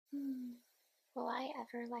Will I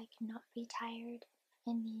ever, like, not be tired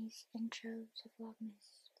in these intros of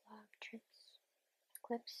Vlogmas, vlog trips,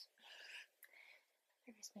 clips?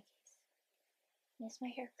 There is my case. Is my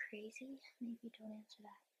hair crazy? Maybe don't answer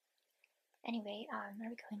that. Anyway, where are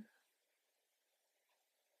we going?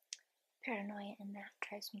 Paranoia and that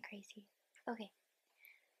drives me crazy. Okay,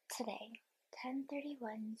 today,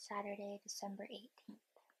 10:31, Saturday, December 18th.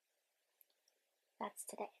 That's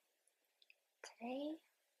today. Today,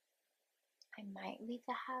 I might leave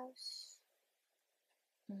the house.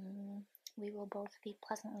 We will both be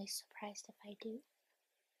pleasantly surprised if I do.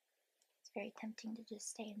 It's very tempting to just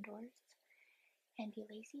stay indoors and be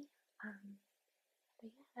lazy.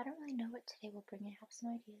 But yeah, I don't really know what today will bring. I have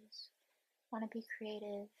some ideas. Want to be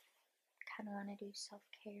creative. Kind of want to do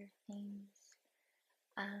self-care things.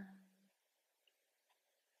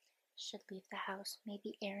 Should leave the house.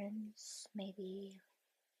 Maybe errands. Maybe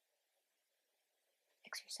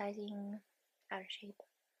exercising. Out of shape.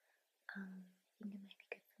 I think it might be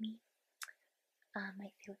good for me.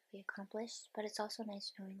 Might feel really accomplished, but it's also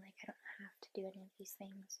nice knowing like I don't have to do any of these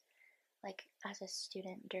things. Like as a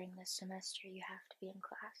student during this semester, you have to be in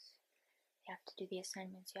class. You have to do the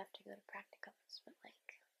assignments. You have to go to practicums. But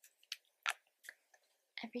like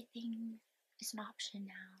everything is an option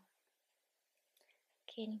now.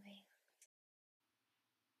 Okay, anyway.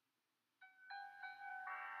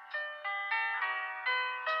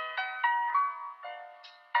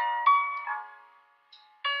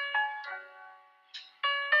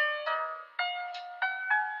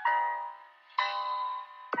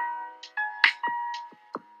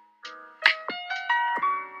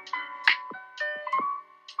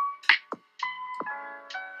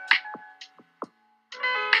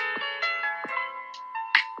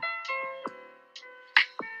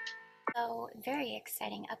 So, very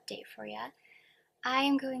exciting update for you. I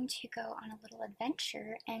am going to go on a little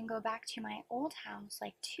adventure and go back to my old house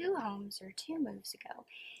like 2 homes or 2 moves ago,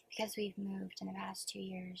 because we've moved in the past 2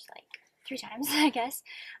 years like 3 times, I guess.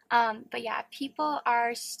 But yeah, people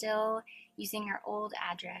are still using our old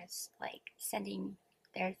address, like sending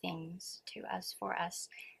their things to us for us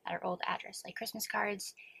at our old address, like Christmas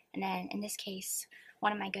cards, and then in this case,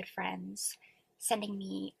 one of my good friends sending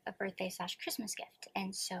me a birthday/Christmas gift,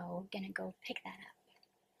 and so gonna go pick that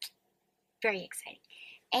up. Very exciting.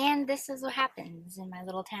 And this is what happens in my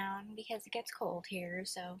little town because it gets cold here,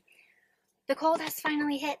 so the cold has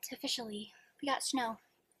finally hit officially. We got snow.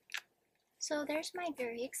 So there's my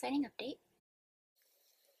very exciting update.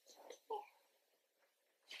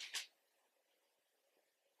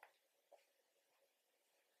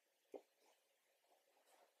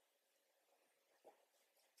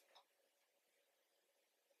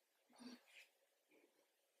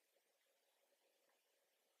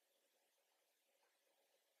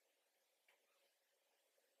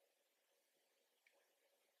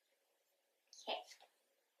 Okay.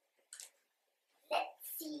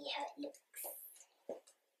 Let's see how it looks.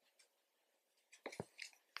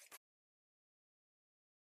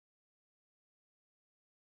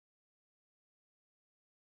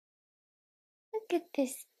 Look at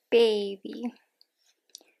this baby.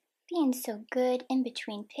 Being so good in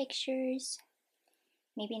between pictures.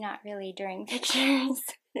 Maybe not really during pictures.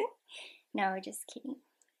 No, just kidding.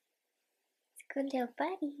 It's a good little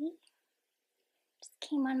buddy. Just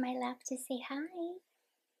came on my lap to say hi.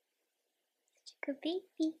 Such a good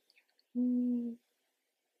baby.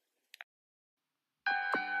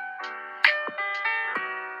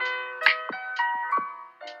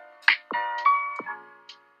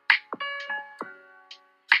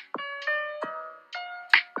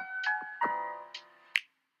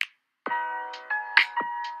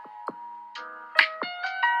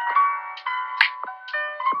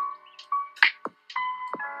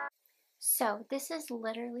 So this is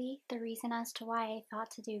literally the reason as to why I thought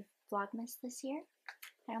to do Vlogmas this year.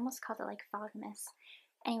 I almost called it like Vlogmas.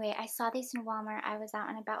 Anyway, I saw these in Walmart. I was out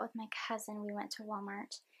and about with my cousin. We went to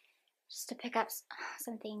Walmart just to pick up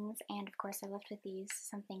some things, and of course I left with these,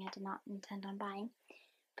 something I did not intend on buying.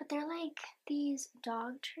 But they're like these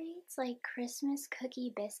dog treats, like Christmas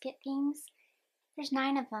cookie biscuit things. There's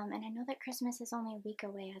 9 of them, and I know that Christmas is only a week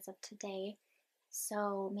away as of today,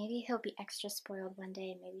 so maybe he'll be extra spoiled one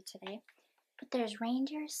day, maybe today. But there's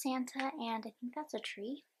reindeer, Santa, and I think that's a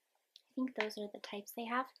tree. I think those are the types they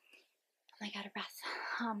have. Oh my god, out of breath.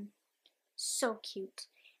 So cute.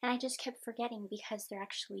 And I just kept forgetting because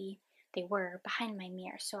they were behind my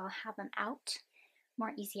mirror, so I'll have them out,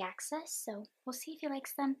 more easy access, so we'll see if he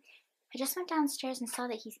likes them. I just went downstairs and saw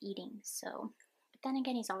that he's eating, so, but then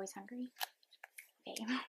again, he's always hungry.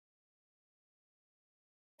 Okay.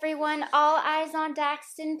 Everyone, all eyes on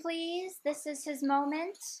Daxton, please. This is his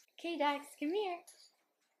moment. Okay, Dax, come here.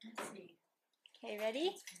 Let's see. Okay,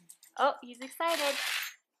 ready? Oh, he's excited.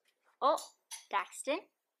 Oh, Daxton,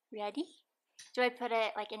 ready? Do I put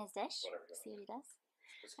it like in his dish? See what he does?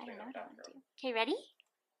 I don't know what I want to do. Okay, ready?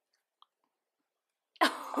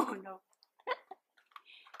 Oh no.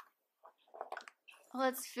 Well,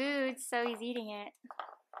 it's food, so he's eating it.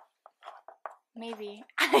 Maybe.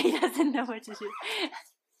 He doesn't know what to do.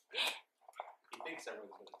 He thinks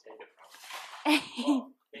everyone's going to take it from him.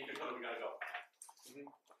 Well, make your total, we gotta go.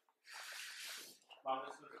 Mom,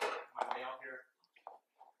 this is my mail here.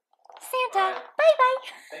 Santa, Right. bye-bye.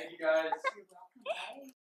 Thank you guys. You're welcome.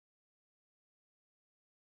 Bye.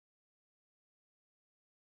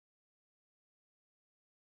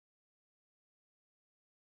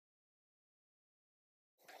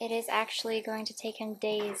 It is actually going to take him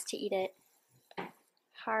days to eat it.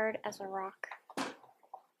 Hard as a rock.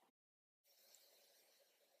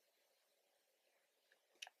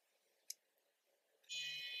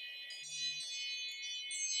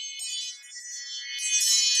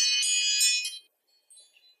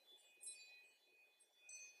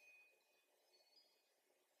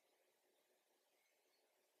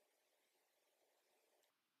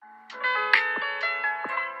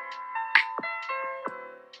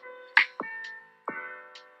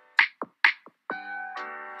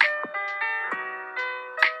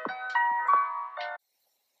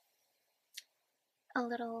 A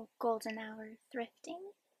little golden hour thrifting.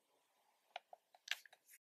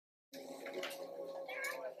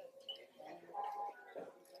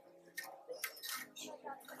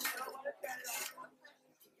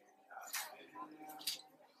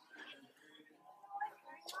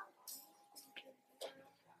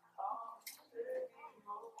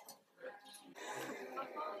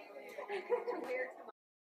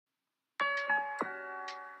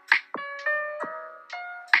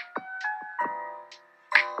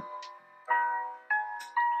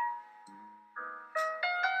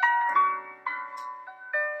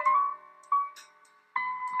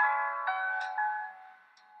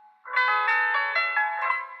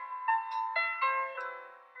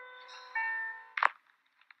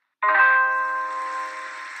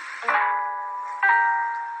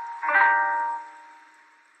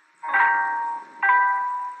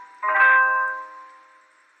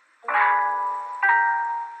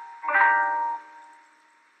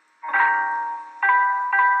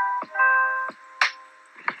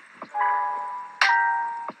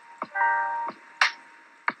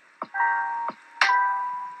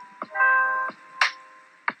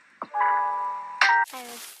 I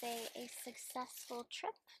would say a successful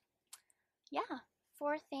trip. Yeah,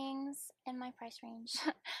 4 things in my price range.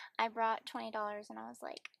 I brought $20 and I was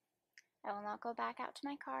like, I will not go back out to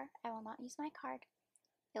my car. I will not use my card.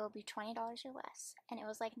 It will be $20 or less. And it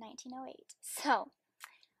was like 1908. So,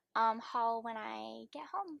 haul when I get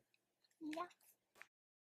home. Yeah.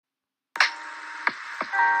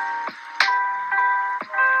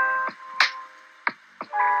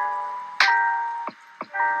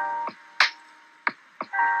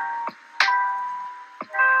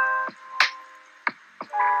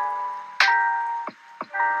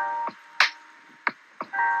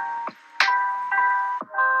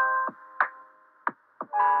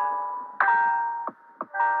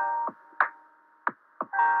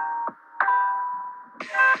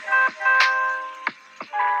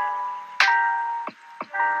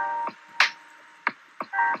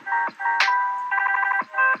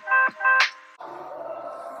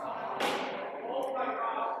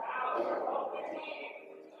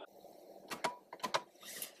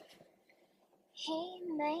 Hey,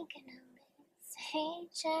 make a notice. Hey,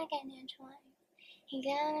 checking your twine. You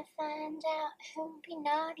gotta find out who'll be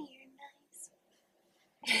naughty or nice.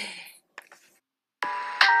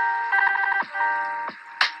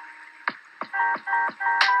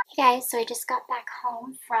 Hey guys, so I just got back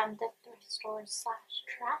home from the thrift store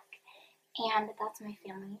 / track, and that's my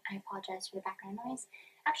family. I apologize for the background noise.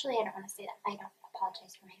 Actually, I don't want to say that. I don't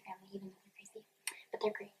apologize for my family, even though they're crazy, but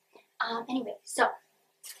they're great. Anyway, so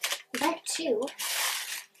we went to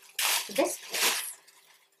this place,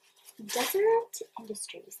 Desert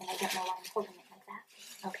Industries, and I don't know why I'm holding it like that.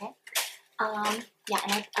 Okay. Yeah,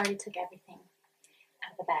 and I already took everything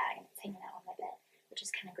out of the bag, and it's hanging out on my bed, which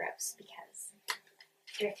is kind of gross because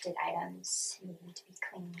thrifted items need to be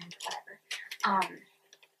cleaned, whatever.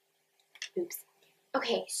 Oops.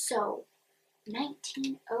 Okay, so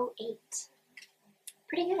 1908.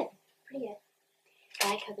 Pretty good. Pretty good. I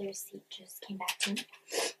like how their receipt just came back to me.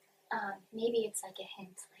 Maybe it's like a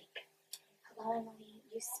hint, like, hello Emily,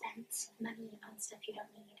 you spent money on stuff you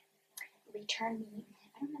don't need. Return me. I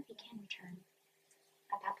I don't know if you can return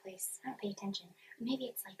at that place. I don't pay attention. Maybe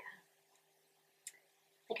it's like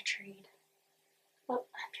a trade. Well,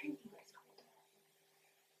 I'm trying to think what it's called.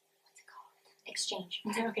 What's it called? Exchange.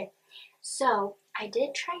 Okay. So I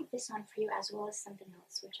did try this on for you as well as something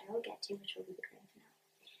else, which I will get to, which will be the grand finale.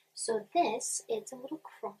 So this, it's a little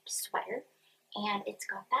crop sweater, and it's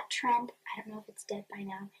got that trend. I don't know if it's dead by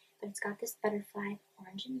now, but it's got this butterfly,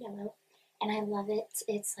 orange and yellow, and I love it.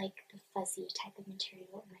 It's like the fuzzy type of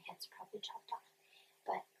material. My head's probably chopped off,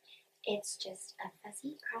 but it's just a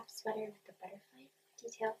fuzzy crop sweater with the butterfly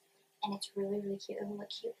detail, and it's really, really cute. It will look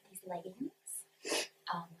cute with these leggings.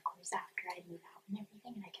 Of course, after I move out and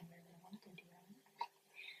everything, and I can wear what I want and do what I want.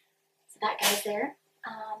 So that guy's there.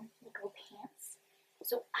 The girl pants.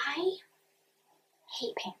 So I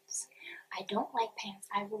hate pants. I don't like pants.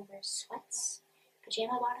 I will wear sweats,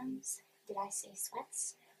 pajama bottoms. Did I say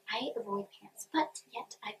sweats? I avoid pants, but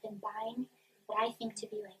yet I've been buying what I think to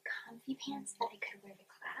be like comfy pants that I could wear to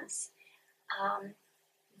class.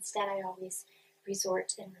 Instead, I always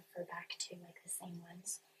resort and refer back to like the same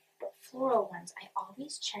ones. But floral ones, I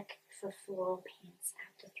always check for floral pants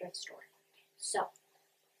at the thrift store. So,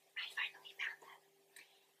 I finally found them.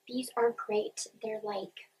 These are great. They're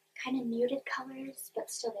like kind of muted colors,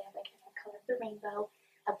 but still they have like every color of the rainbow,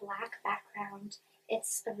 a black background.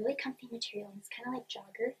 It's a really comfy material, and it's kind of like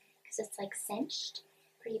jogger because it's like cinched,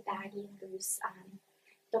 pretty baggy and loose.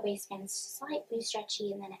 The waistband's slightly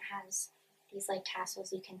stretchy, and then it has these like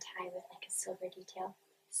tassels you can tie with like a silver detail.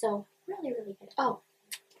 So really, really good. Oh,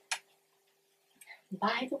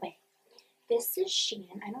 by the way, this is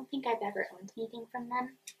Shein. I don't think I've ever owned anything from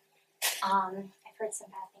them. I've heard some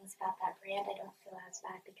bad things about that brand. I don't feel as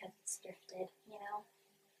bad because it's thrifted, you know?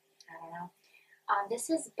 I don't know. This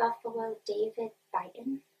is Buffalo David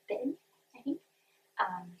Bitten, I think.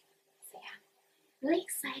 So yeah, really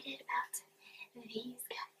excited about these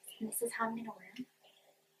guys. And this is how I'm going to wear them.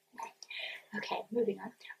 Okay, moving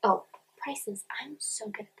on. Oh, prices. I'm so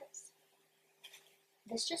good at this.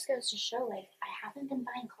 This just goes to show, like, I haven't been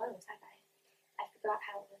buying clothes, have I? I forgot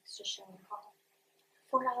how it looks just showing the haul.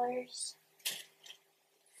 $4.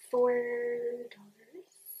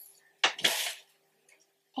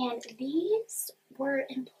 And these were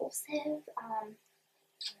impulsive.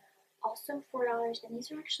 Also $4, and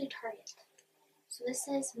these are actually Target. So this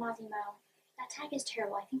is Massimo. That tag is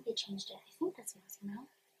terrible. I think they changed it. I think that's Massimo,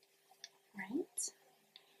 right?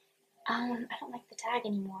 I don't like the tag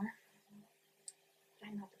anymore. But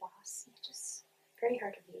I'm not the boss. It's just very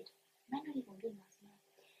hard to read. It might not even be Massimo.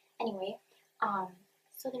 Anyway,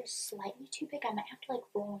 so they're slightly too big. I might have to like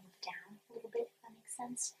roll them down a little bit, if that makes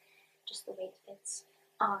sense. Just the way it fits.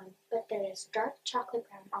 But there is dark chocolate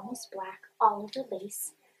brown, almost black, all over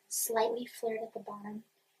lace, slightly flared at the bottom.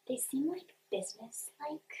 They seem like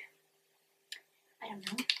business-like. I don't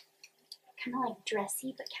know. Kind of like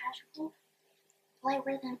dressy but casual. Will I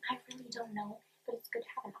wear them? I really don't know, but it's good to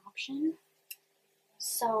have an option.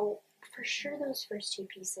 So for sure those first two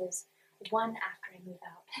pieces, one after I move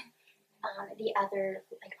out, the other,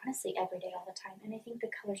 like honestly every day all the time. And I think the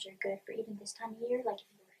colors are good for even this time of year, like if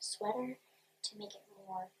you wear a sweater to make it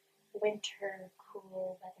more winter,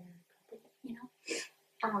 cool weather, you know.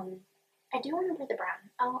 I do want to wear the brown.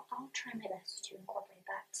 I'll try my best to incorporate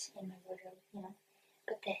that in my wardrobe, you know.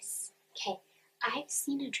 But this, okay, I've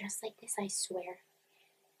seen a dress like this, I swear.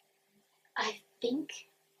 I think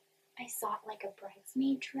I saw it like a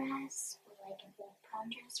bridesmaid dress or like an old prom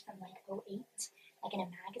dress from like '08, like in a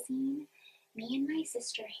magazine. Me and my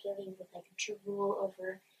sister Haley would like drool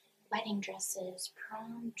over wedding dresses,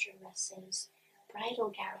 prom dresses, bridal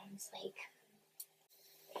gowns, like.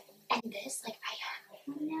 And this, like, I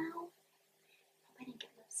have one now. Hope I didn't get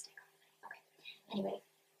lipstick on it. Okay. Anyway,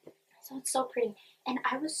 so it's so pretty, and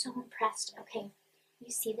I was so impressed. Okay,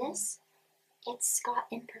 you see this? It's got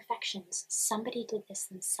imperfections. Somebody did this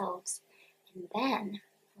themselves. And then,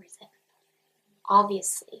 where is it?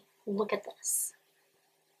 Obviously, look at this.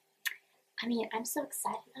 I mean, I'm so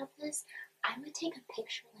excited about this. I would take a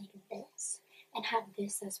picture like this and have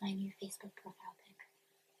this as my new Facebook profile pic.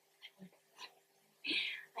 I would.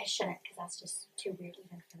 I shouldn't, because that's just too weird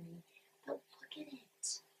even for me. But look at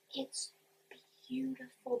it. It's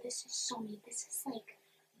beautiful. This is so neat. This is like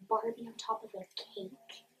Barbie on top of a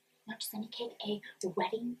cake. Not just any cake, a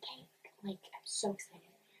wedding cake. Like, I'm so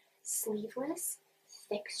excited. Sleeveless,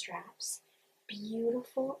 thick straps,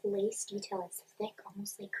 beautiful lace detail. It's thick,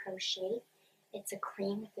 almost like crochet. It's a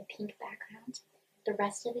cream with a pink background. The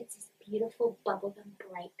rest of it's this beautiful bubblegum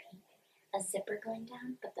bright pink. A zipper going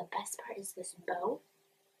down, but the best part is this bow.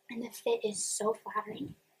 And the fit is so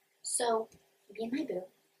flattering. So, be in my booth.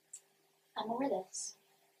 I'm gonna wear this.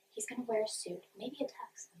 He's gonna wear a suit, maybe a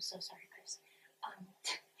tux. I'm so sorry, Chris.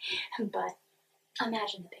 But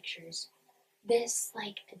imagine the pictures. This,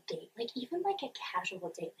 like, a date, like, even like a casual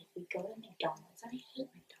date, like we go to McDonald's, and I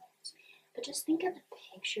hate McDonald's, but just think of the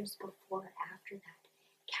pictures before or after that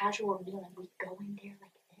casual meal, and we go in there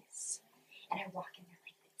like this, and I walk in there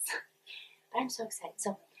like this. But I'm so excited.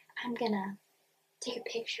 So I'm gonna take a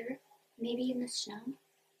picture, maybe in the snow,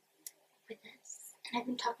 with this. And I've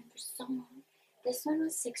been talking for so long. This one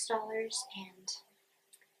was $6, and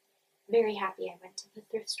very happy I went to the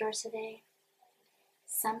thrift store today.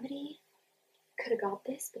 Somebody could have got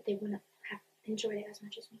this, but they wouldn't have enjoyed it as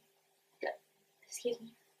much as me. Excuse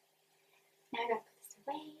me. Now I gotta put this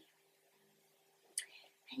away.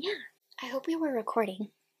 And yeah, I hope we were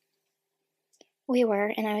recording. We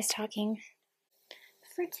were, and I was talking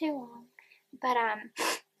for too long. But I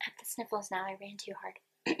have the sniffles now. I ran too hard.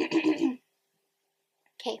 Okay.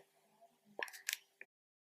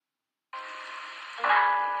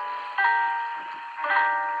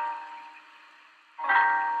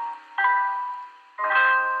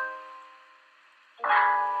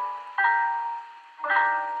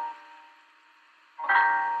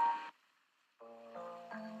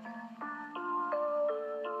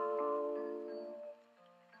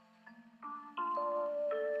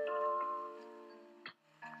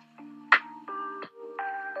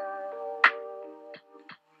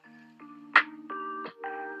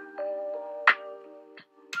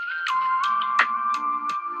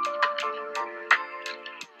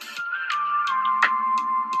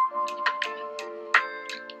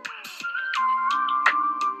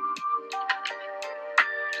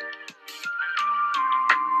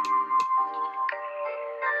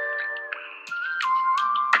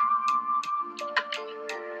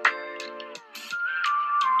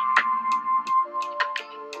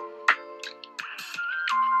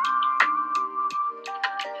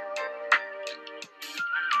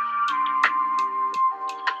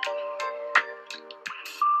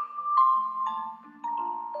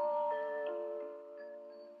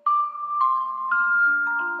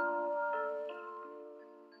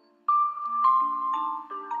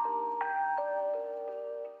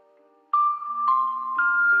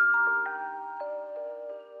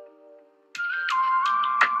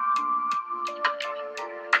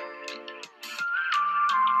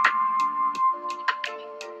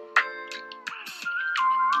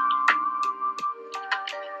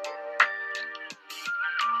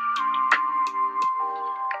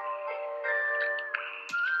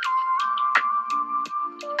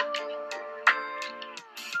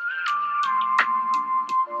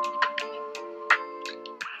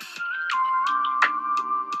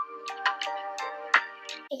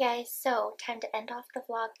 Hey guys, so time to end off the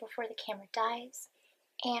vlog before the camera dies,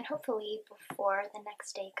 and hopefully before the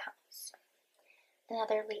next day comes.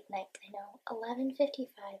 Another late night, I know.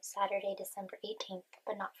 11:55, Saturday, December 18th,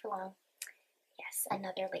 but not for long. Yes,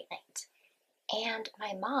 another late night. And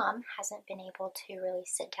my mom hasn't been able to really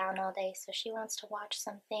sit down all day, so she wants to watch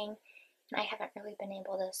something, and I haven't really been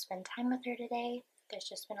able to spend time with her today. There's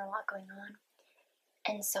just been a lot going on.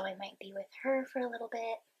 And so I might be with her for a little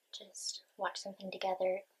bit, just watch something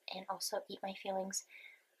together, and also eat my feelings.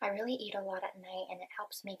 I really eat a lot at night, and it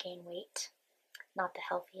helps me gain weight. Not the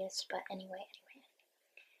healthiest, but anyway.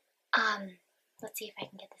 Let's see if I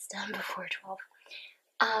can get this done before 12.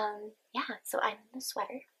 Yeah, so I'm in the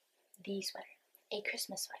sweater, a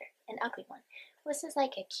Christmas sweater, an ugly one. This is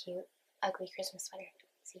like a cute, ugly Christmas sweater,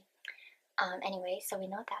 see? Anyway, so we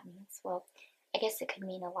know what that means. Well, I guess it could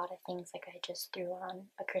mean a lot of things, like I just threw on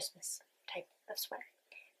a Christmas type of sweater.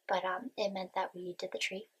 But it meant that we did the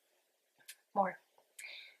tree more.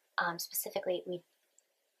 Specifically,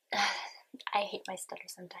 I hate my stutter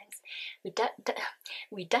sometimes.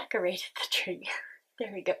 We decorated the tree.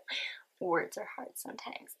 There we go. Words are hard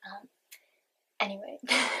sometimes. Anyway,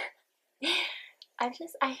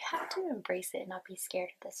 I have to embrace it and not be scared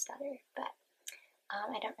of the stutter, but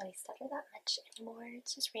I don't really stutter that much anymore.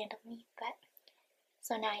 It's just randomly, but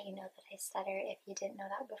so now you know that I stutter. If you didn't know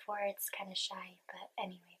that before, it's kind of shy, but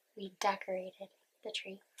anyway, we decorated the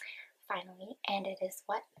tree finally, and it is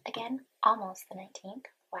what, again, almost the 19th.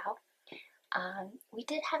 Wow. We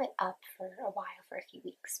did have it up for a while, for a few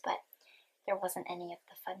weeks, but there wasn't any of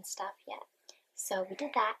the fun stuff yet. So we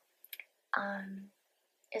did that.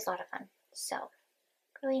 It was a lot of fun. So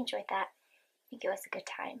really enjoyed that. I think it was a good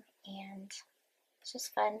time, and it's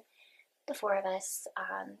just fun. The four of us.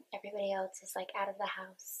 Everybody else is like out of the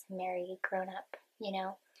house, married, grown up, you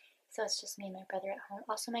know. So it's just me and my brother at home.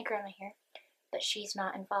 Also my grandma here, but she's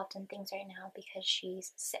not involved in things right now because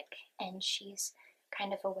she's sick and she's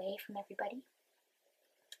kind of away from everybody.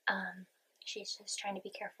 she's just trying to be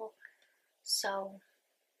careful. So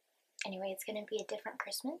anyway, it's gonna be a different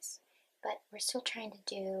Christmas, but we're still trying to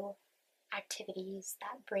do activities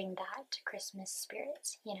that bring that Christmas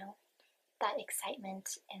spirit, you know, that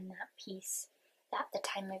excitement and that peace that the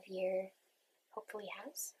time of year hopefully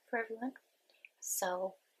has for everyone.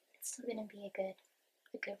 So it's still gonna be a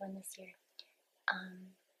good one this year.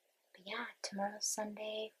 But yeah, tomorrow's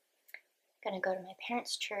Sunday. Gonna go to my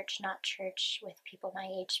parents' church, not church with people my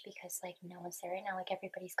age because like no one's there right now. Like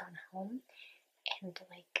everybody's gone home, and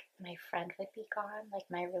like my friend would be gone. Like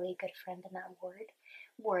my really good friend in that ward.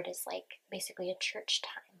 Ward is like basically a church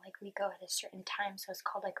time. Like we go at a certain time, so it's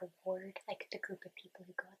called like a ward, like the group of people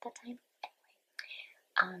who go at that time.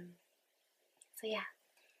 Anyway, so yeah,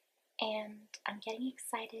 and I'm getting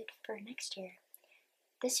excited for next year.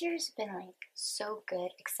 This year has been like so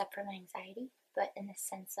good, except for my anxiety, but in the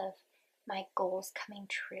sense of my goals coming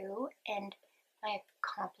true and my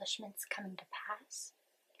accomplishments coming to pass.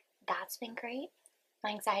 That's been great.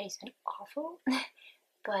 My anxiety's been awful,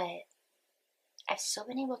 but I've still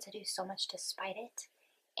been able to do so much despite it,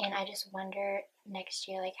 and I just wonder next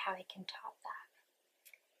year like how I can top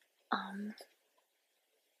that.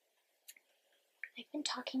 I've been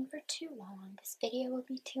talking for too long. This video will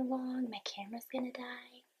be too long. My camera's gonna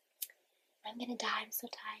die. I'm gonna die. I'm so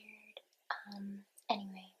tired.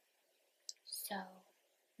 Anyway, so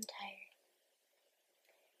I'm tired.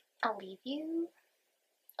 I'll leave you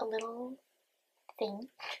a little thing,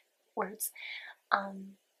 words. I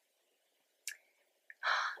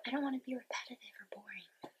don't want to be repetitive or boring.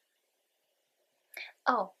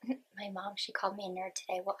 Oh, my mom, she called me a nerd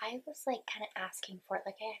today. Well, I was like kind of asking for it.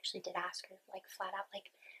 Like I actually did ask her like flat out like,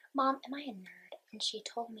 Mom, am I a nerd? And she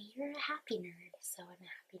told me you're a happy nerd, so I'm a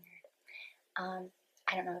happy nerd.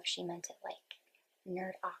 I don't know if she meant it like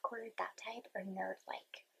nerd awkward, that type, or nerd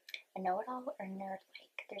like a know-it-all, or nerd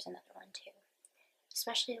like there's another one too.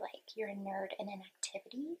 Especially like you're a nerd in an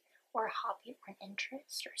activity or a hobby or an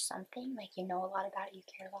interest or something, like you know a lot about it, you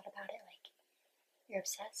care a lot about it, like you're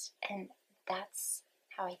obsessed. And that's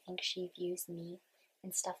how I think she views me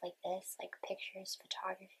and stuff like this, like pictures,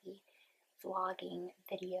 photography, vlogging,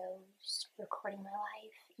 videos, recording my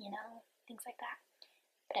life, you know, things like that.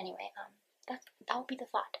 But anyway, that will be the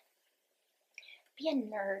thought. Be a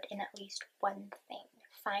nerd in at least one thing.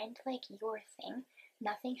 Find like your thing.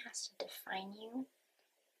 Nothing has to define you.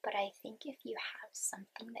 But I think if you have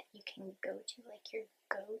something that you can go to, like your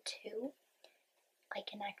go-to, like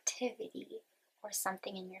an activity or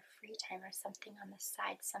something in your free time or something on the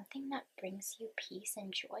side, something that brings you peace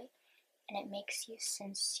and joy, and it makes you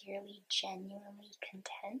sincerely, genuinely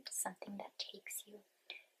content, something that takes you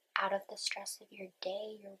out of the stress of your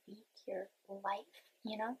day, your week, your life,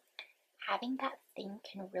 you know? Having that thing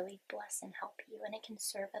can really bless and help you, and it can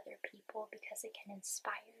serve other people because it can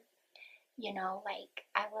inspire. You know, like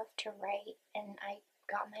I love to write, and I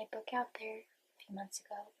got my book out there a few months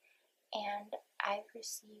ago, and I've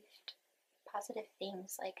received positive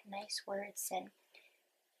things like nice words, and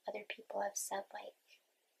other people have said like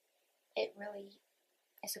it really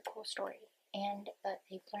is a cool story and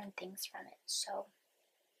they've learned things from it. So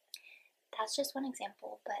that's just one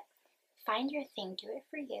example, but find your thing, do it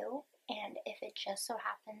for you, and if it just so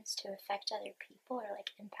happens to affect other people or like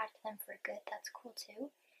impact them for good, that's cool too.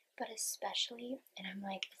 But especially, and I'm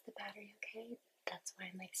like, is the battery okay? That's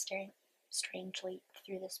why I'm like staring strangely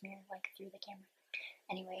through this mirror, like through the camera.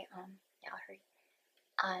 Anyway, yeah, I'll hurry.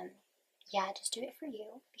 Yeah, just do it for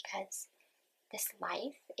you because this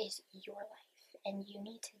life is your life, and you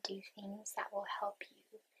need to do things that will help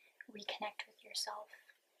you reconnect with yourself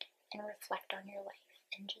and reflect on your life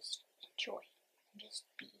and just enjoy and just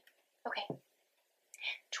be. Okay,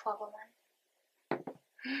 12:01. I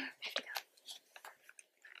have to go.